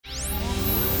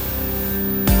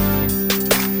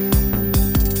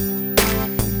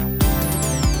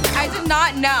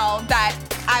not know that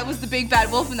I was the big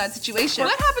bad wolf in that situation.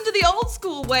 What happened to the old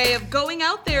school way of going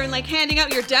out there and like handing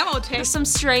out your demo tape? There's some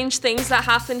strange things that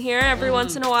happen here every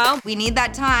once in a while. We need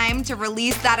that time to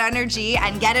release that energy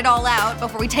and get it all out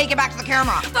before we take it back to the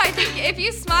camera. So I think if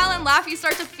you smile and laugh, you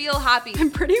start to feel happy.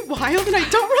 I'm pretty wild and I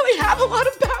don't really have a lot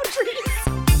of boundaries.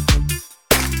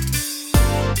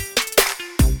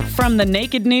 From the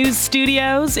Naked News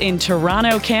studios in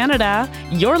Toronto, Canada,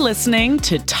 you're listening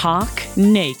to Talk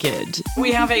Naked.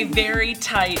 We have a very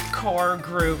tight core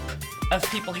group of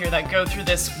people here that go through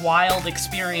this wild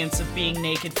experience of being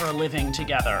naked for a living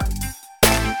together.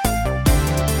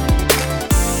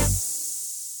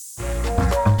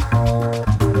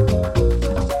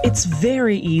 It's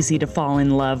very easy to fall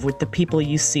in love with the people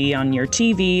you see on your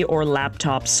TV or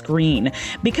laptop screen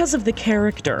because of the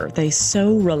character they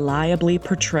so reliably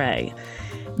portray.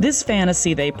 This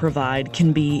fantasy they provide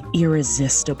can be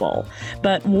irresistible,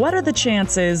 but what are the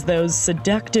chances those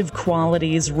seductive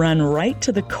qualities run right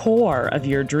to the core of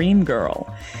your dream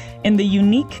girl? In the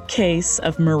unique case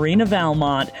of Marina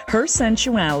Valmont, her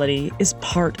sensuality is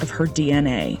part of her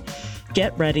DNA.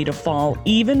 Get ready to fall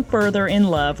even further in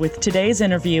love with today's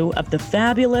interview of the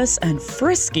fabulous and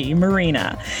frisky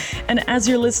Marina. And as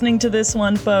you're listening to this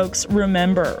one, folks,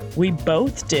 remember, we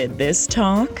both did this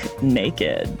talk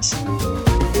naked.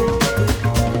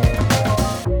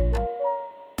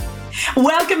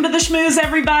 Welcome to the Schmooze,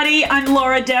 everybody. I'm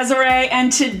Laura Desiree,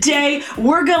 and today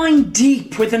we're going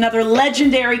deep with another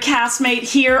legendary castmate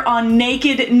here on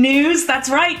Naked News. That's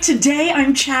right, today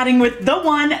I'm chatting with the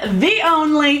one, the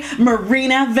only,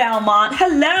 Marina Valmont.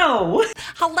 Hello.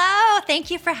 Hello, thank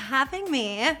you for having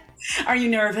me. Are you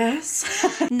nervous?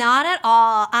 Not at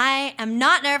all. I am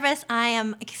not nervous. I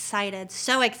am excited.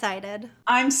 So excited.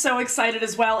 I'm so excited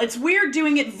as well. It's weird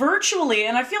doing it virtually,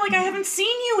 and I feel like I haven't seen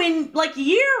you in, like,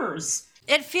 years.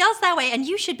 It feels that way, and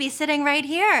you should be sitting right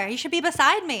here. You should be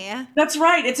beside me. That's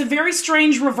right. It's a very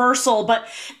strange reversal, but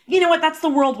you know what? That's the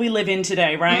world we live in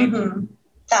today, right? Mm-hmm.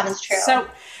 That is true. So,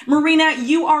 Marina,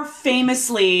 you are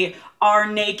famously our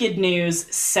Naked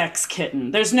News sex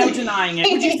kitten. There's no denying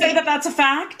it. Would you say that that's a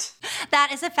fact? That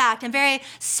is a fact. I'm very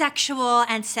sexual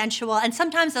and sensual, and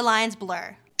sometimes the lines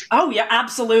blur. Oh, yeah,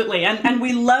 absolutely. And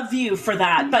we love you for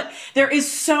that. But there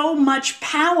is so much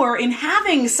power in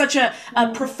having such a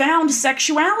profound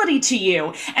sexuality to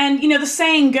you. And, you know, the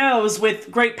saying goes,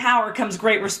 with great power comes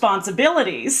great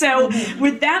responsibility. So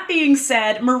with that being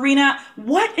said, Marina,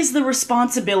 what is the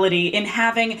responsibility in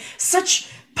having such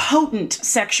potent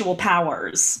sexual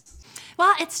powers?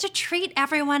 Well, it's to treat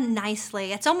everyone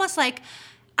nicely. It's almost like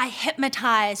I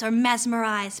hypnotize or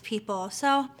mesmerize people.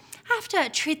 So I have to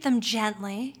treat them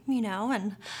gently, you know,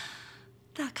 and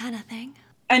that kind of thing.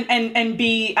 And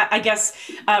be, I guess,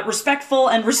 respectful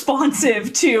and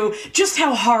responsive to just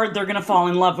how hard they're going to fall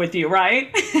in love with you, right?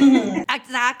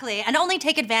 Exactly. And only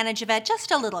take advantage of it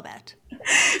just a little bit.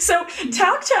 So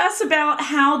talk to us about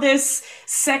how this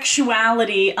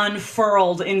sexuality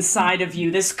unfurled inside of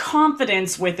you, this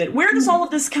confidence with it. Where does all of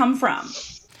this come from?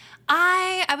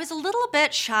 I was a little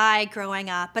bit shy growing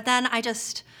up, but then I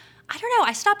don't know,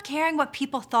 I stopped caring what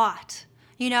people thought.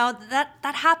 You know, that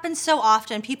happens so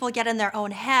often. People get in their own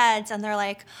heads and they're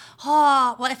like,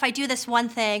 oh, well, if I do this one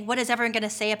thing, what is everyone going to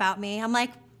say about me? I'm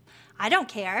like, I don't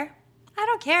care. I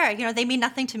don't care. You know, they mean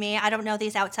nothing to me. I don't know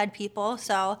these outside people.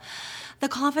 So the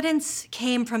confidence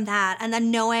came from that, and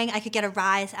then knowing I could get a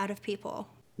rise out of people.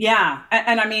 Yeah.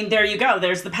 And I mean, there you go.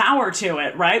 There's the power to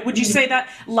it, right? Would you say that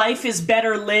life is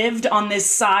better lived on this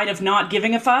side of not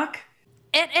giving a fuck?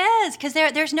 It is, because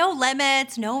there's no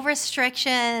limits, no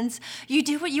restrictions. You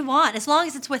do what you want. As long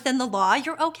as it's within the law,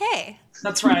 you're okay.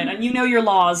 That's right. And you know your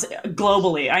laws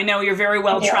globally. I know you're very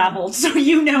well traveled, so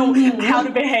you know how to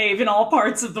behave in all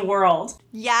parts of the world.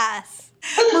 Yes.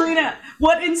 Marina,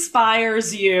 what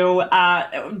inspires you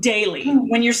daily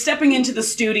when you're stepping into the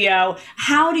studio?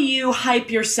 How do you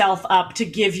hype yourself up to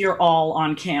give your all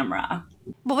on camera?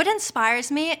 Well, what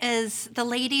inspires me is the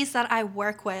ladies that I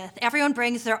work with. Everyone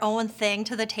brings their own thing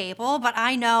to the table, but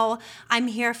I know I'm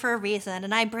here for a reason,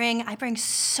 and I bring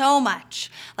so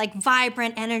much, like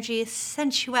vibrant energy,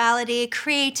 sensuality,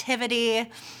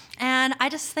 creativity, and I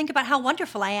just think about how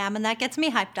wonderful I am, and that gets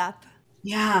me hyped up.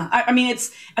 Yeah, I mean,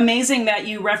 it's amazing that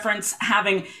you reference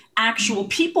having actual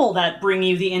people that bring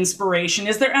you the inspiration.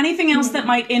 Is there anything else that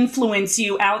might influence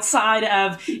you outside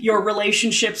of your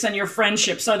relationships and your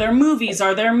friendships? Are there movies?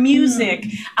 Are there music?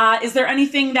 Is there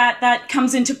anything that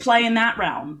comes into play in that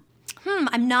realm?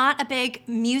 I'm not a big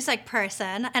music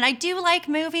person, and I do like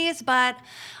movies, but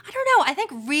I don't know. I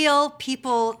think real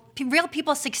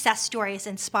people's success stories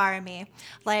inspire me.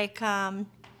 Like,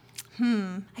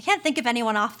 I can't think of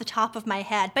anyone off the top of my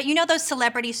head, but you know those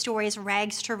celebrity stories,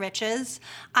 rags to riches?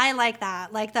 I like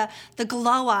that, like the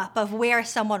glow up of where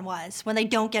someone was when they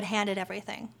don't get handed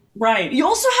everything. Right. You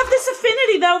also have this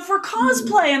affinity, though, for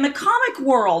cosplay and the comic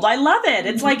world. I love it.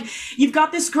 It's like you've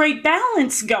got this great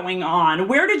balance going on.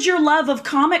 Where did your love of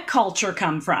comic culture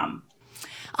come from?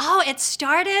 Oh, it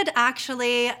started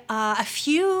actually a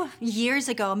few years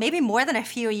ago, maybe more than a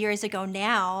few years ago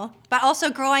now. But also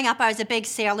growing up, I was a big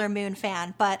Sailor Moon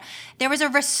fan. But there was a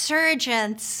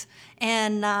resurgence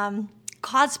in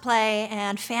cosplay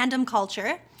and fandom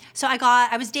culture. So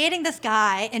I was dating this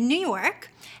guy in New York,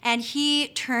 and he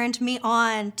turned me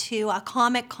on to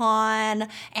Comic-Con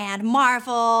and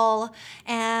Marvel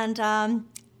and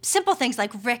simple things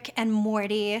like Rick and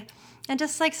Morty and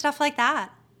just like stuff like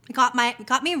that. It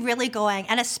got me really going,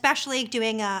 and especially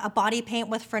doing a body paint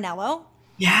with Fernello.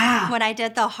 Yeah. When I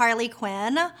did the Harley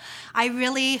Quinn, I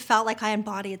really felt like I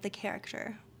embodied the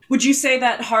character. Would you say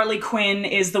that Harley Quinn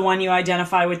is the one you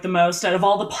identify with the most out of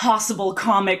all the possible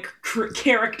comic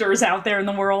characters out there in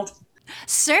the world?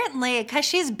 Certainly, because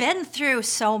she's been through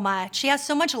so much. She has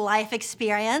so much life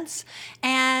experience,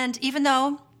 and even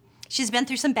though she's been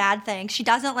through some bad things, she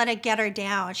doesn't let it get her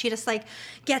down. She just like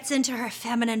gets into her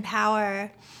feminine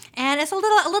power. And it's a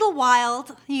little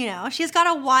wild, you know. She's got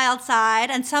a wild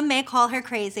side, and some may call her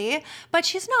crazy, but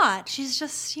she's not. She's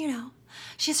just, you know,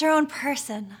 she's her own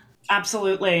person.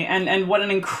 Absolutely. And what an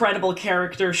incredible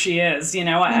character she is. You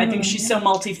know, I think she's so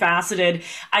multifaceted.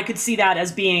 I could see that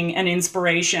as being an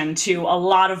inspiration to a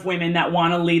lot of women that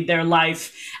want to lead their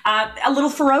life a little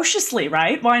ferociously,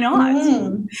 right? Why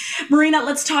not? Marina,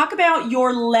 let's talk about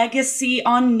your legacy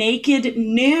on Naked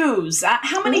News.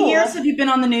 How many years have you been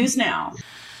on the news now?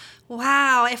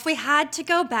 Wow. If we had to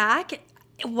go back,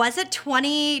 was it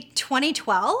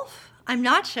 2012? I'm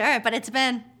not sure, but it's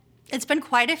been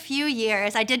quite a few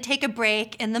years. I did take a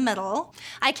break in the middle.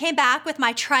 I came back with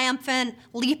my triumphant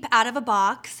leap out of a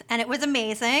box, and it was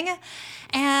amazing.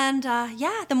 And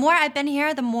the more I've been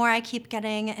here, the more I keep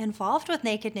getting involved with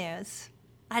Naked News.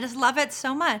 I just love it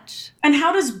so much. And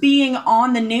how does being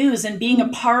on the news and being a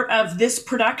part of this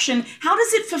production, how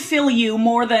does it fulfill you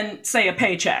more than, say, a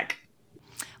paycheck?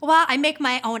 Well, I make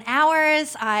my own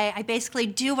hours. I basically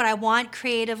do what I want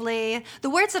creatively. The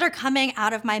words that are coming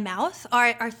out of my mouth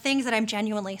are things that I'm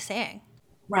genuinely saying.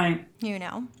 Right. You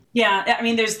know? Yeah, I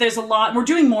mean, there's a lot. We're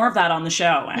doing more of that on the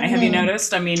show. Have you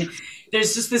noticed? I mean,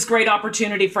 there's just this great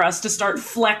opportunity for us to start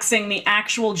flexing the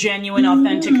actual, genuine,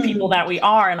 authentic people that we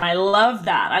are. And I love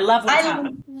that. I love what's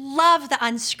happening. Love the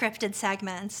unscripted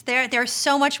segments. They're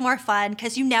so much more fun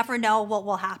because you never know what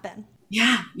will happen.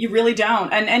 Yeah, you really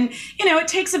don't. And you know, it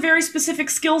takes a very specific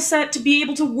skill set to be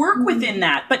able to work within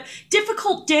that. But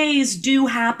difficult days do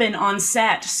happen on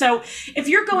set. So if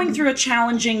you're going through a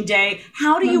challenging day,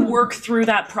 how do you work through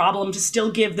that problem to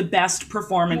still give the best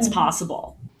performance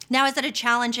possible? Now, is it a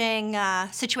challenging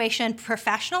situation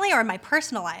professionally or in my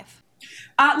personal life?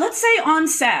 Let's say on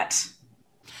set.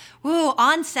 Ooh,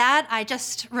 on set, I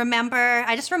just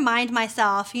remind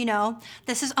myself, you know,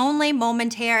 this is only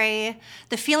momentary.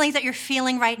 The feelings that you're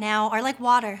feeling right now are like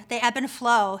water. They ebb and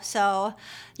flow. So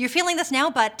you're feeling this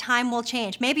now, but time will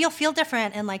change. Maybe you'll feel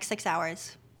different in like 6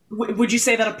 hours. Would you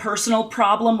say that a personal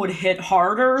problem would hit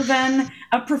harder than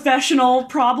a professional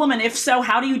problem? And if so,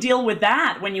 how do you deal with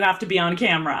that when you have to be on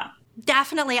camera?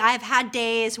 Definitely. I've had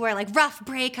days where like rough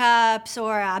breakups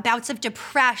or bouts of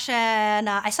depression.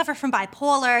 I suffer from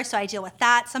bipolar, so I deal with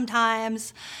that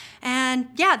sometimes. And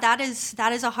yeah, that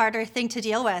is a harder thing to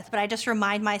deal with. But I just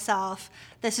remind myself,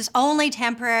 this is only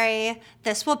temporary.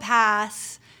 This will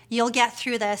pass. You'll get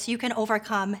through this. You can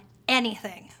overcome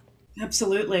anything.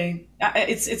 Absolutely.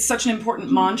 It's such an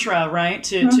important mantra, right,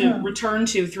 to return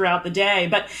to throughout the day.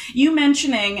 But you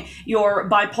mentioning your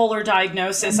bipolar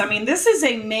diagnosis, I mean, this is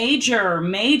a major,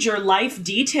 major life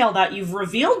detail that you've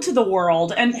revealed to the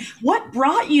world. And what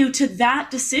brought you to that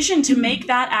decision to make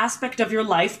that aspect of your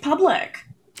life public?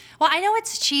 Well, I know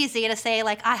it's cheesy to say,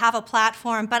 like, I have a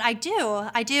platform, but I do.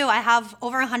 I have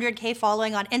over 100K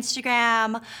following on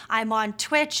Instagram. I'm on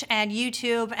Twitch and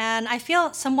YouTube, and I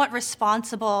feel somewhat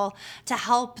responsible to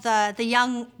help the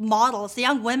young models, the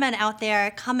young women out there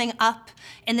coming up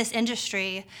in this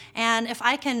industry. And if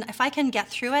I can get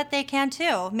through it, they can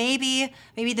too. Maybe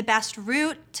the best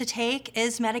route to take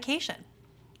is medication.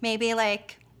 Maybe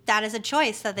like that is a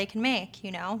choice that they can make,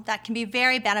 you know, that can be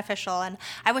very beneficial. And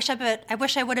I wish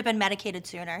I would have been medicated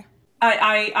sooner.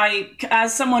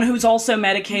 As someone who's also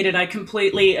medicated, I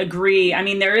completely agree. I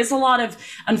mean, there is a lot of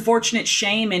unfortunate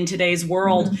shame in today's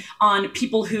world on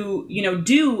people who,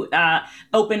 do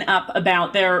open up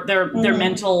about their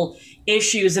mental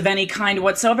issues of any kind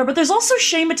whatsoever. But there's also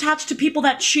shame attached to people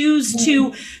that choose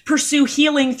to pursue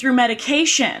healing through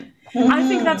medication. I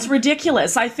think that's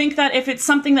ridiculous. I think that if it's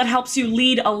something that helps you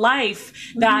lead a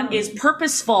life that is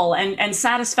purposeful and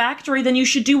satisfactory, then you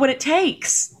should do what it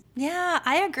takes. Yeah,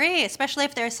 I agree, especially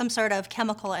if there's some sort of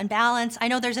chemical imbalance. I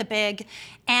know there's a big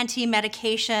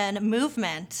anti-medication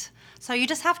movement. So you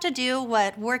just have to do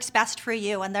what works best for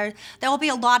you. And there will be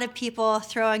a lot of people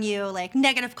throwing you like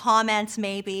negative comments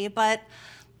maybe, but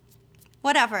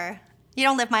whatever. You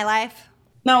don't live my life.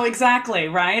 No, exactly,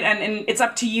 right? And it's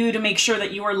up to you to make sure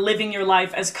that you are living your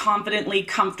life as confidently,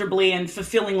 comfortably, and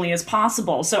fulfillingly as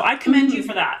possible. So I commend you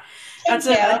for that. That's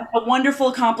a wonderful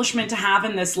accomplishment to have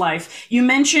in this life. You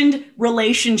mentioned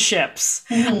relationships.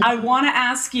 I want to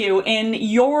ask you, in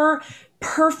your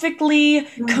perfectly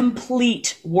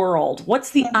complete world,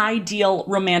 what's the ideal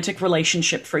romantic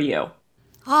relationship for you?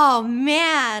 Oh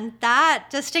man, that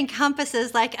just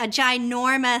encompasses like a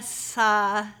ginormous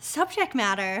subject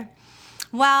matter.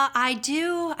 Well, I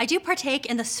do partake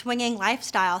in the swinging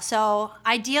lifestyle. So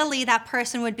ideally that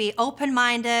person would be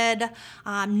open-minded,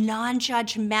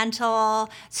 non-judgmental,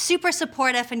 super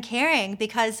supportive and caring,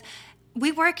 because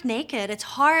we work naked. It's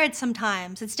hard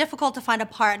sometimes. It's difficult to find a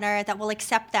partner that will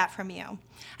accept that from you.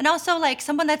 And also like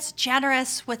someone that's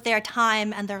generous with their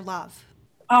time and their love.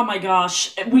 Oh my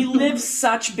gosh, we live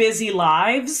such busy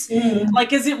lives.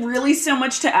 Like, is it really so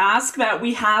much to ask that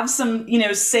we have some,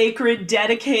 sacred,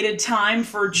 dedicated time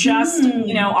for just,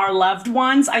 our loved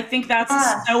ones? I think that's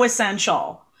so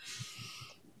essential.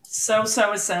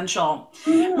 So essential.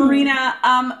 Marina,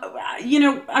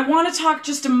 I want to talk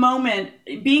just a moment.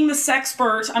 Being the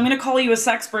sexpert, I'm going to call you a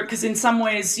sexpert because in some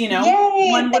ways,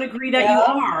 one would agree that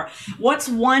you are. What's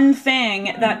one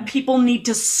thing that people need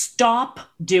to stop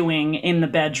doing in the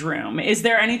bedroom? Is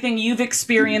there anything you've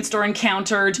experienced or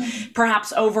encountered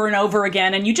perhaps over and over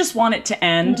again and you just want it to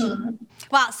end?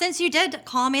 Well, since you did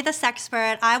call me the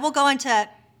sexpert, I will go into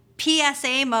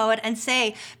PSA mode and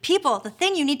say, people, the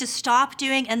thing you need to stop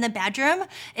doing in the bedroom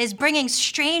is bringing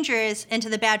strangers into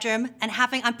the bedroom and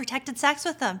having unprotected sex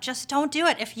with them. Just don't do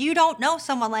it. If you don't know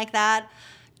someone like that,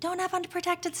 don't have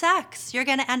unprotected sex. You're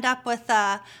going to end up with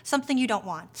something you don't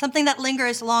want, something that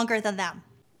lingers longer than them.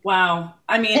 Wow.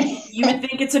 I mean, you would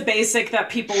think it's a basic that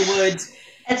people would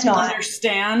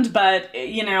understand, but,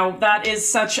 that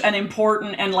is such an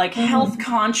important and health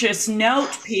conscious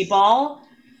note, people.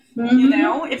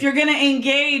 If you're going to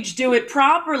engage, do it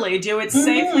properly, do it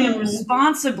safely and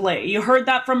responsibly. You heard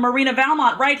that from Marina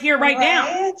Valmont right here, right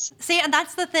now. See, and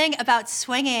that's the thing about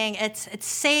swinging. It's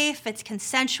safe, it's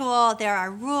consensual, there are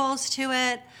rules to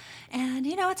it. And,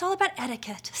 it's all about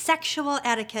etiquette. Sexual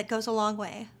etiquette goes a long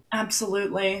way.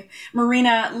 Absolutely.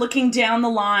 Marina, looking down the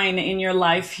line in your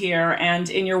life here and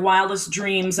in your wildest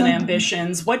dreams and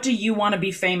ambitions, what do you want to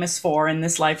be famous for in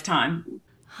this lifetime?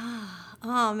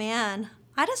 Oh, man.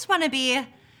 I just want to be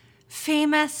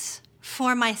famous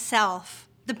for myself.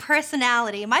 The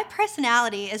personality. My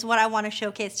personality is what I want to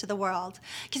showcase to the world.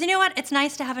 Because you know what? It's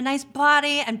nice to have a nice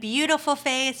body and beautiful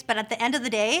face, but at the end of the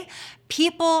day,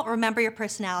 people remember your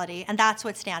personality, and that's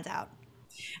what stands out.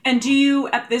 And do you,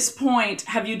 at this point,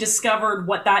 have you discovered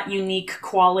what that unique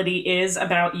quality is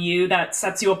about you that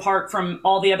sets you apart from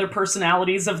all the other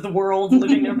personalities of the world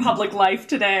living their public life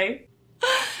today?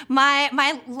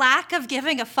 My lack of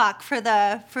giving a fuck, for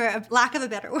lack of a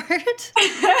better word.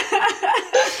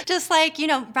 Just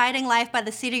riding life by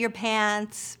the seat of your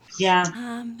pants. Yeah.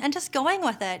 And just going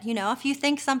with it. If you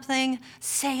think something,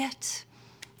 say it.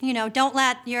 Don't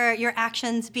let your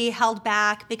actions be held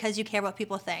back because you care what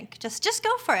people think. Just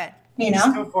go for it.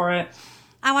 Just go for it.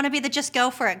 I want to be the just go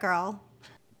for it girl.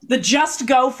 The just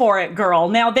go for it girl.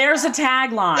 Now there's a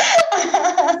tagline.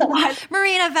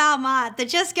 Marina Valmont, the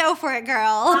just go for it girl.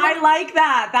 I like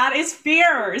that. That is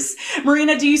fierce.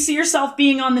 Marina, do you see yourself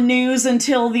being on the news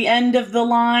until the end of the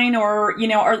line, or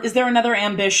is there another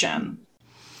ambition?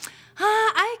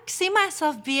 I see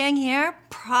myself being here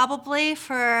probably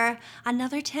for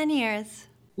another 10 years.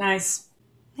 Nice.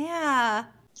 Yeah.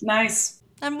 Nice.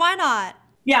 And why not?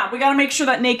 Yeah, we got to make sure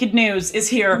that Naked News is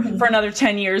here for another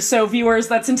 10 years. So viewers,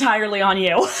 that's entirely on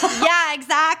you. Yeah,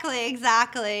 exactly.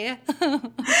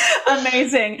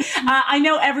 Amazing. I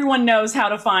know everyone knows how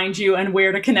to find you and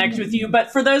where to connect with you.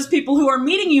 But for those people who are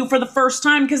meeting you for the first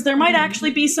time, because there might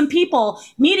actually be some people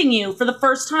meeting you for the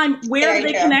first time, where do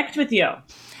they connect with you?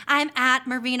 I'm at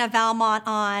Marina Valmont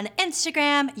on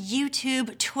Instagram,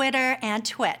 YouTube, Twitter, and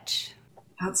Twitch.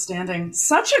 Outstanding.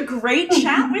 Such a great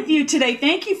chat with you today.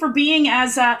 Thank you for being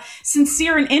as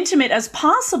sincere and intimate as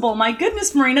possible. My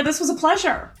goodness, Marina, this was a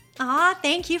pleasure. Aw,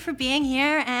 thank you for being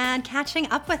here and catching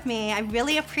up with me. I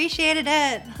really appreciated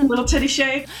it. Little titty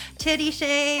shake. Titty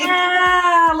shake.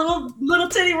 Yeah, little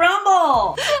titty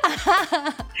rumble.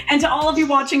 And to all of you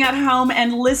watching at home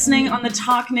and listening on the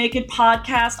Talk Naked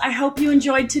podcast, I hope you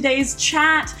enjoyed today's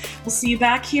chat. We'll see you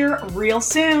back here real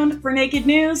soon. For Naked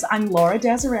News, I'm Laura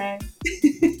Desiree.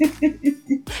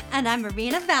 And I'm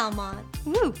Marina Valmont.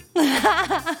 Woo.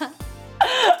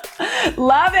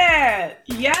 Love it.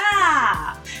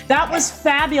 Yeah. That was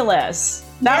fabulous.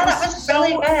 That was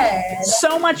really good.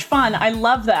 So much fun. I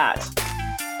love that.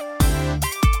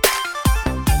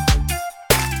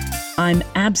 I'm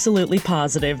absolutely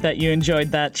positive that you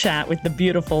enjoyed that chat with the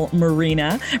beautiful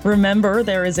Marina. Remember,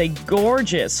 there is a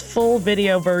gorgeous full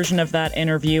video version of that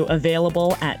interview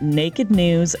available at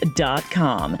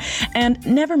nakednews.com. And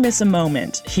never miss a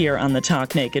moment here on the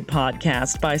Talk Naked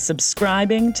podcast by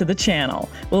subscribing to the channel.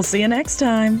 We'll see you next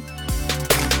time.